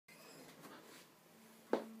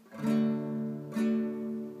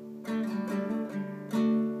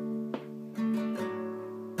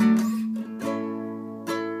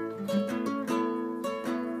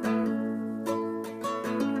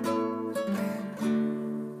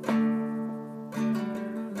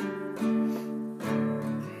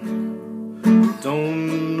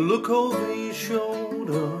over your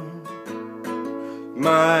shoulder, you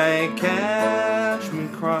might catch me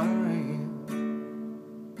crying.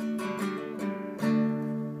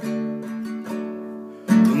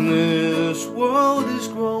 And this world is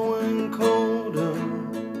growing colder,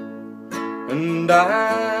 and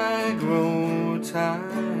I grow tired.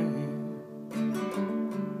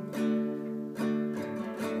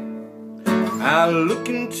 I look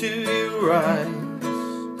into your eyes,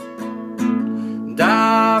 and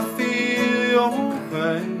I feel your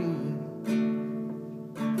pain.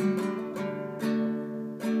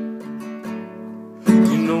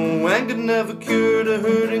 You know anger never cured a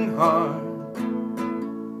hurting heart,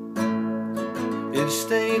 it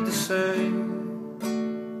stayed the same.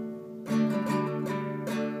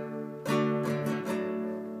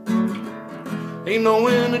 Ain't no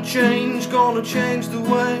inner change gonna change the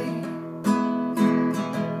way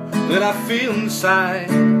that I feel inside.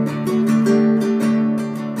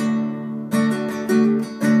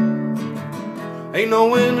 Ain't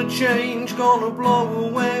no inner change gonna blow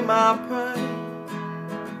away my pain.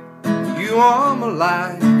 You are my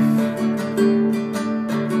life,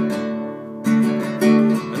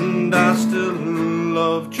 and I still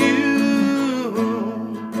loved you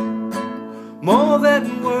more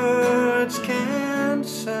than words can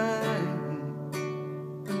say.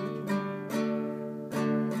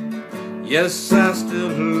 Yes, I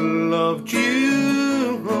still loved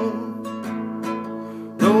you.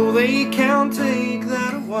 No, they can't take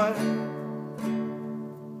that away.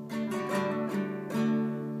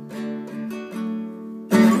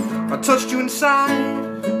 I touched you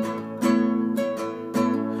inside,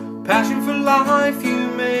 passion for life, you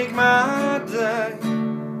make my day.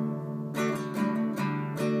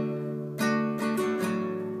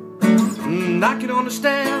 And I can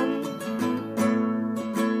understand,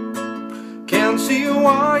 can't see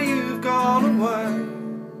why you've gone away.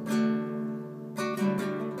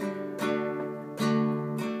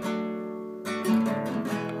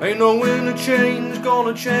 Ain't no inner change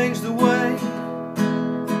gonna change the way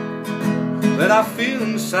that I feel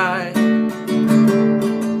inside.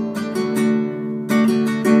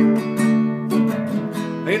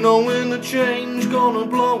 Ain't no inner change gonna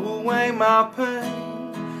blow away my pain.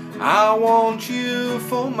 I want you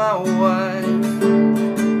for my wife,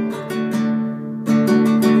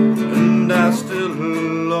 and I still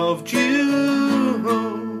loved you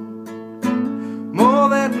more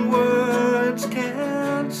than words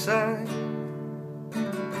can say.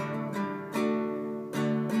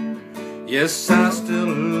 Yes, I still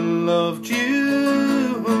loved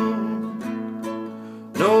you.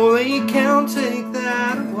 No, they can't take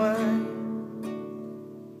that away.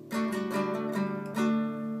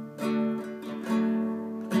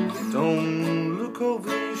 Don't look over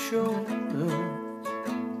your shoulder,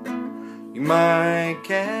 you might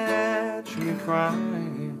catch me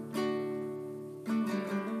crying.